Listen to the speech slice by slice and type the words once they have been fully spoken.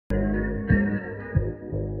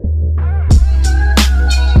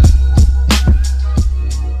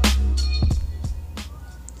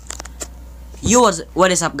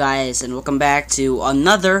What is up, guys, and welcome back to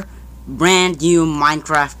another brand new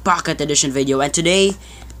Minecraft Pocket Edition video. And today,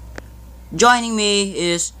 joining me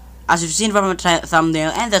is, as you've seen from the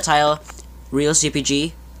thumbnail and the title, Real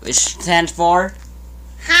CPG, which stands for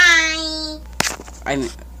Hi.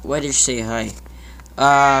 Why did you say hi?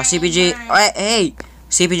 CPG. Hey,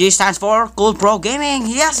 CPG stands for Cool Pro Gaming.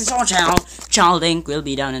 Yes, it's our channel. Channel link will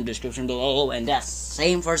be down in the description below, and that's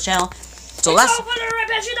same for his channel. So let's open a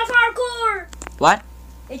repetition of parkour. What?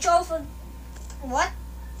 It's open. What?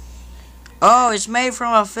 Oh, it's made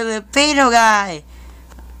from a Filipino guy.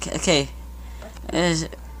 Okay. Is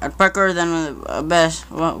Parkour than best?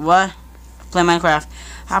 What? Play Minecraft.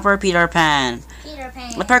 Hopper Peter Pan. Peter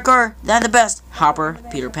Pan. Parkour than the best. Hopper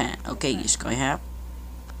Peter Pan. Okay, just go ahead.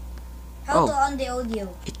 How to on the audio?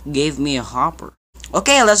 It gave me a hopper.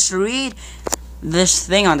 Okay, let's read this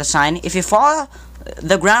thing on the sign. If you fall,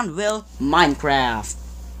 the ground will Minecraft.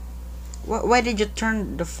 Why did you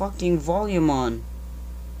turn the fucking volume on?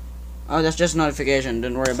 Oh, that's just notification.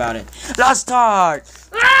 Don't worry about it. Let's start.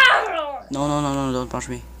 No, don't punch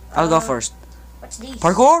me. I'll go first. What's this?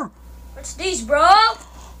 Parkour. What's this, bro?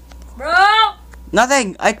 Bro?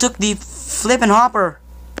 Nothing. I took the flippin' hopper.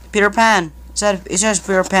 Peter Pan. It says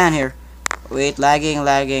Peter Pan here. Wait, lagging.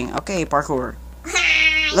 Okay, parkour.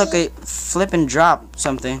 Look, I flippin' drop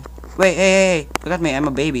something. Wait, hey, look at me. I'm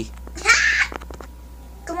a baby.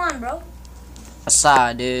 Come on, bro.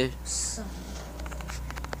 Asa, dude.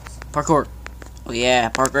 Parkour. Oh yeah,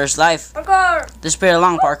 parkour is life. Parkour. This is pretty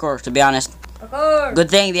long parkour, to be honest. Parkour. Good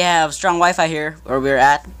thing they have strong Wi-Fi here where we're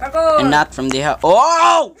at, Parkour. and not from the house.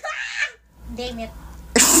 Oh! Damn it.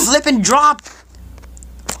 Flippin' drop.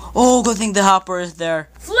 Oh, good thing the hopper is there.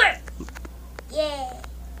 Flip. Yeah.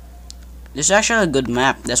 This is actually a good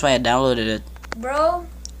map. That's why I downloaded it. Bro.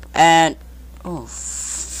 And oh,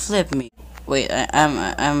 flip me. Wait,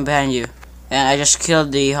 I'm behind you, and I just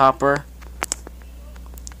killed the hopper.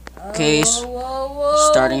 Okay, Whoa.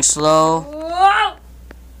 starting slow. Whoa.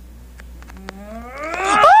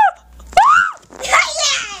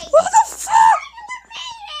 What the fuck?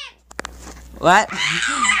 What?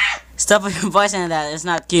 Stop voicing that. It's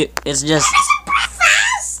not cute. It's just.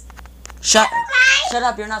 Shut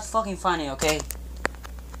up. You're not fucking funny, okay?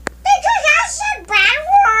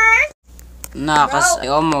 No, cause I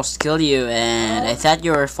almost killed you, and I thought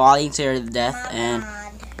you were falling to your death, and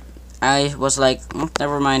I was like,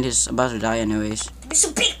 never mind, he's about to die anyways.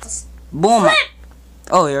 Boom!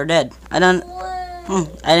 Oh, you're dead. I didn't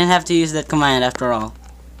have to use that command after all.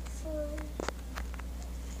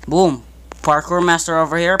 Boom! Parkour master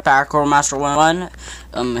over here. Parkour master 1.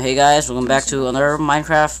 Hey guys, welcome back to another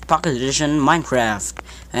Minecraft Pocket Edition Minecraft.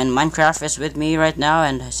 And Minecraft is with me right now,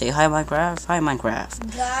 and say hi Minecraft. Hi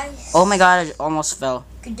Minecraft. Guys. Oh my god, I almost fell.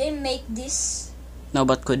 Could they make this? No,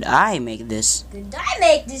 but could I make this? Could I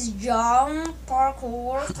make this jump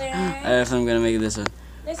parkour thing? I think I'm gonna make this one.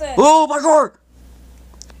 Listen. Oh, parkour!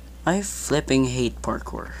 I flipping hate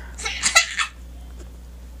parkour.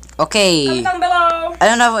 Okay. Comment down below. I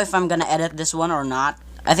don't know if I'm gonna edit this one or not.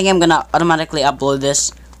 I think I'm gonna automatically upload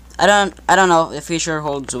this. I don't know if the future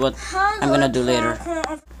holds what I'm gonna do later.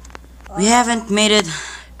 We haven't made it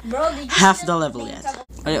half the level yet.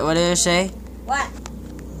 What did you say? What?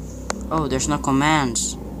 Oh, there's no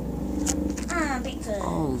commands. Picture.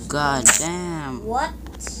 Oh god damn. What?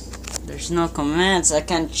 There's no commands. I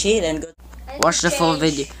can't cheat and go. Watch the full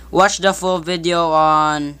video. Watch the full video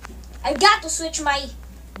on. I got to switch my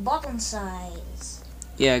button size.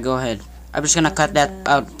 Yeah, go ahead. I'm just gonna cut that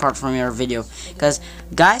out part from your video, cause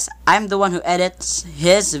guys, I'm the one who edits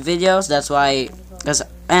his videos. That's why,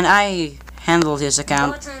 and I handle his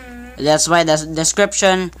account. That's why the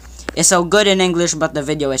description is so good in English, but the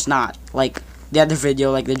video is not. Like the other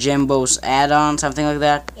video, like the Jimbo's add-on, something like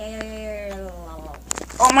that.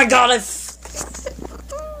 Oh my god!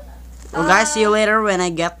 Well, guys, see you later when I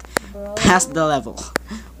get past the level.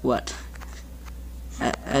 What?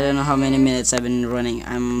 I don't know how many minutes I've been running.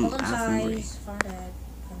 I'm hungry.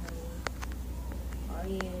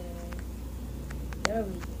 There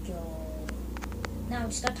we go. Now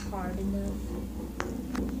it's not hard enough.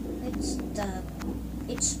 It's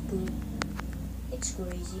good. It's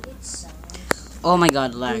crazy. It sounds. Oh my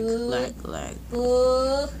god, lag. Flip.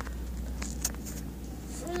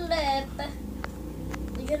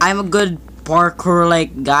 I'm a good parkour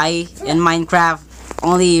like guy in Minecraft.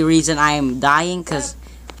 Only reason I'm dying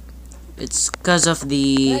it's cause of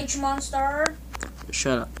the Rage monster.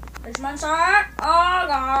 Shut up. Rage monster. Oh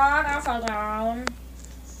god, I fell down.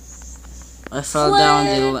 I fell down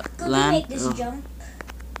the Could we land. make this jump?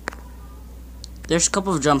 There's a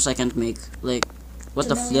couple of jumps I can't make. Like, what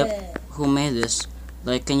the flip? Who made this?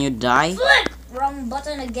 Like, can you die? Flip! Wrong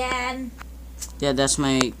button again. Yeah, that's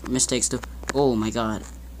my mistakes too. Oh my god.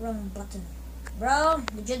 Wrong button. Bro,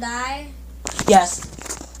 did you die? Yes.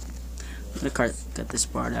 I'm gonna cut this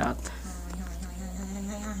part out.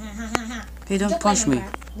 Hey, don't punch me.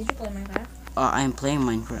 Did you play Minecraft? I am playing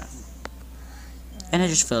Minecraft. And I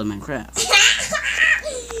just failed Minecraft.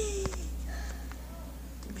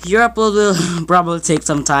 Your upload will probably take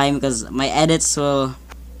some time because my edits will...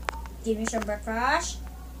 Give me some breakfast.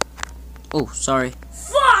 Oh, sorry.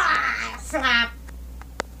 Flap!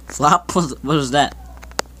 Flop? What was that?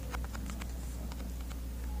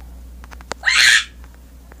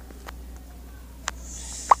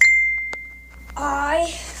 I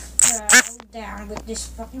fell down with this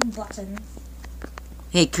fucking button.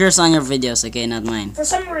 Hey, curse on your videos, okay? Not mine. For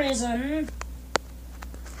some reason,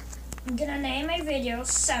 I'm gonna name my video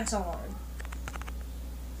Censored.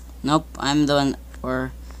 Nope, I'm the one...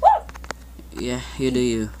 Or... Yeah, you do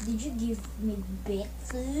you. Did you give me bit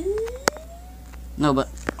food? No, but...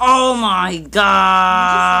 Oh my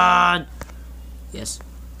god! Yes.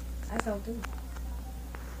 I fell too.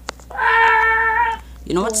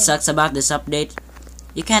 You know what sucks about this update?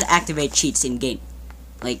 You can't activate cheats in game.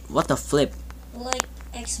 Like, what the flip? Like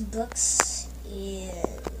Xbox is...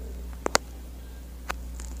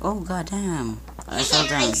 Oh god damn. I fell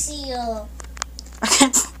down. I see you. I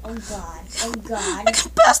can't... Oh god. Oh god. I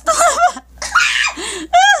can't pass the lava!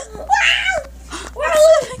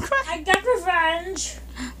 I got revenge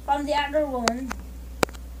from the other one.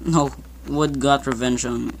 No, what got revenge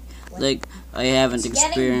on me? Like, I haven't It's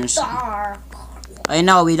experienced... getting dark. I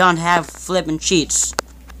know, we don't have flipping cheats.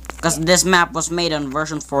 Because this map was made on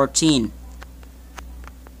version 14.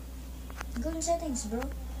 Go in settings, bro.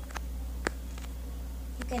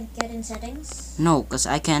 You can get in settings. No, because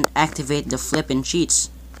I can't activate the flipping cheats.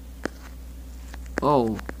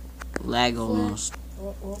 Oh, lag almost.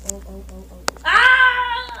 Oh.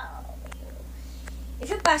 Ah! If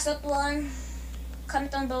you pass that one,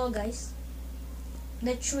 comment down below, guys.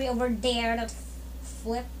 The tree over there that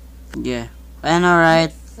flip. Yeah. And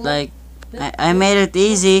alright, like, I made it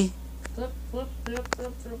easy. Flip.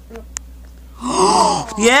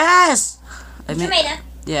 Yes! You made it.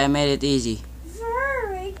 Yeah, I made it easy.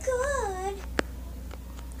 Very good.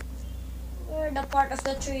 Where the part of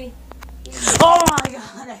the tree? Oh my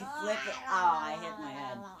god, I flipped it. Oh, I hit my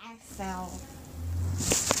head.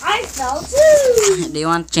 I fell too. Do you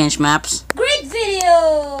want to change maps? Great video.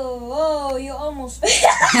 Oh, you almost.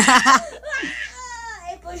 I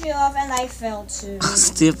pushed you off and I fell too.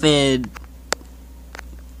 Stupid.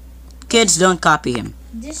 Kids, don't copy him.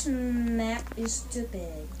 This map is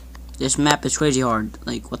stupid. This map is crazy hard.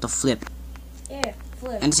 Like, what the flip? Yeah,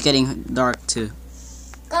 flip. And it's getting dark too.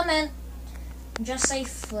 Comment. Just say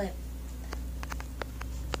flip.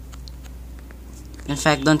 In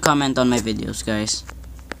fact, don't comment on my videos, guys.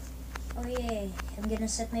 Oh yeah, I'm gonna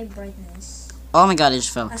set my brightness. Oh my god, I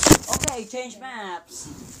just fell. Okay, change maps.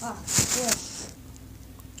 Oh, yeah.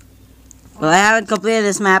 Well, I haven't completed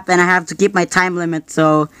this map and I have to keep my time limit,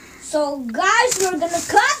 so... So guys, we're gonna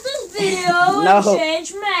cut this video No. and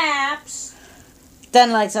change maps.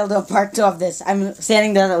 10 likes, I'll do a part 2 of this. I'm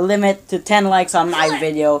setting the limit to 10 likes on my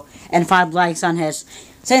video and 5 likes on his.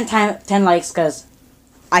 Same time, 10 likes because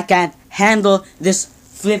I can't handle this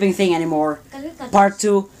flipping thing anymore. Part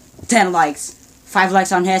 2, 10 likes. 5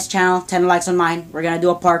 likes on his channel, 10 likes on mine. We're gonna do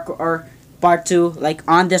a parkour part 2, like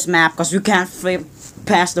on this map, because we can't flip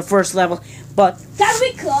past the first level. But can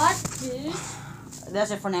we cut, dude?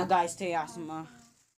 that's it for now, guys. Stay awesome.